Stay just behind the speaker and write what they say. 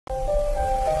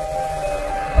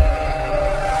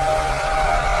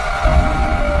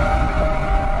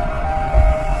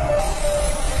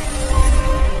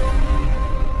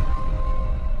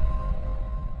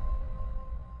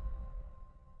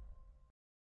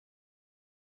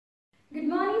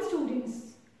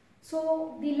students.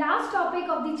 So the last topic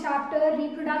of the chapter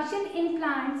reproduction in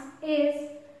plants is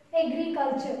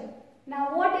agriculture. Now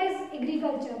what is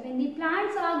agriculture? When the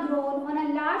plants are grown on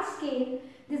a large scale,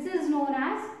 this is known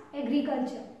as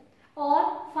agriculture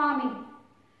or farming.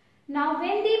 Now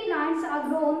when the plants are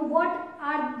grown, what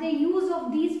are the use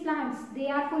of these plants? They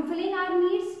are fulfilling our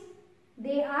needs.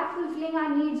 They are fulfilling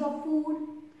our needs of food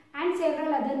and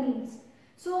several other needs.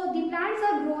 So the plants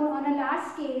are grown on a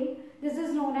large scale. This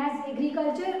is known as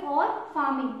agriculture or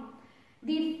farming.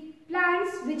 The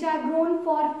plants which are grown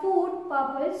for food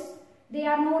purpose, they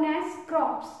are known as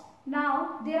crops.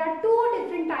 Now there are two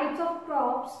different types of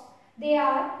crops. They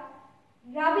are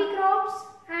Rabi crops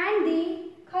and the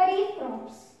Kharif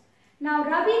crops. Now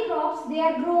Rabi crops, they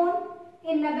are grown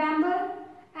in November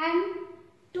and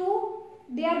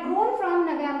they are grown from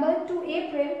November to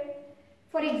April.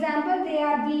 For example, they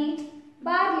are wheat,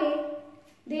 barley.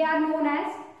 They are known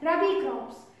as Rabi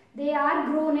crops. They are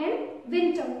grown in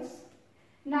winters.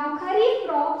 Now Kharif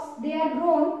crops, they are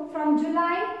grown from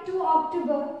July to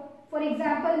October. For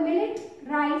example, millet,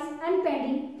 rice and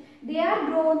paddy. They are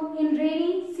grown in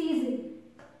rainy season.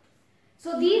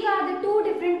 So these are the two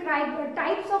different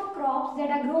types of crops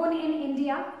that are grown in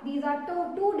India. These are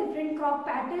two different crop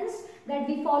patterns that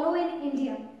we follow in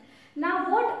India.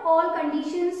 Now what all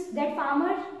conditions that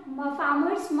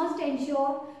farmers must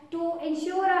ensure to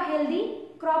ensure a healthy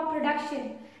crop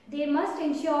production? They must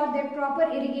ensure that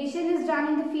proper irrigation is done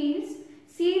in the fields.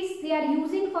 Seeds they are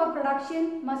using for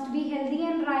production must be healthy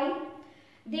and ripe.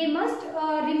 They must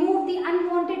remove the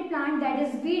unwanted plant, that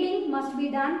is weeding must be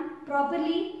done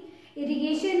properly.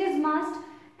 Irrigation is must,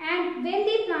 and when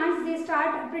the plants they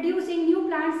start producing new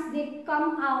plants, they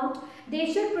come out,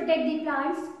 they should protect the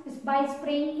plants by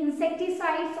spraying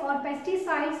insecticides or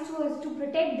pesticides to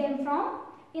protect them from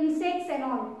insects and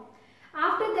all.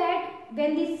 After that,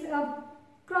 when these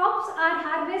crops are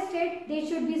harvested, they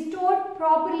should be stored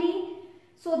properly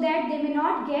so that they may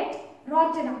not get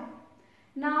rotten up.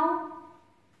 Now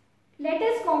let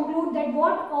us conclude that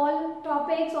what all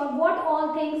topics or what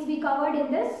all things we covered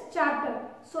in this chapter.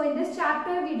 So in this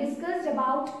chapter we discussed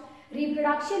about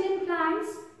reproduction in plants.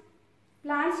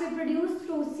 Plants reproduce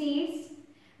through seeds,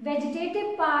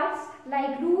 vegetative parts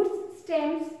like roots,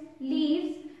 stems,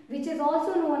 leaves, which is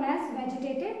also known as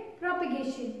vegetative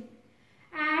propagation.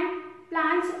 And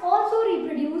plants also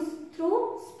reproduce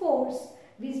through spores.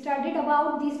 We studied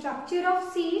about the structure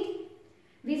of seed.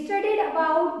 We studied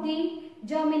about the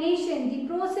germination, the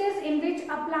process in which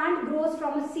a plant grows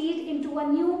from a seed into a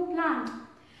new plant.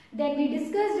 Then we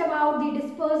discussed about the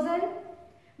dispersal,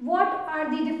 what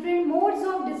are the different modes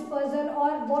of dispersal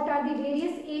or what are the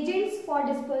various agents for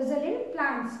dispersal in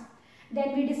plants.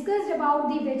 Then we discussed about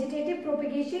the vegetative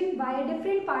propagation via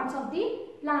different parts of the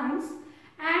plants,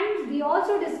 and we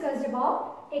also discussed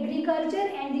about agriculture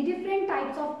and the different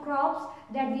types of crops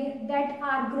that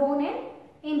are grown in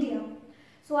India.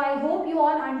 So I hope you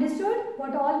all understood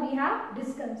what all we have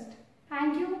discussed.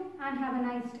 Thank you and have a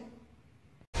nice day.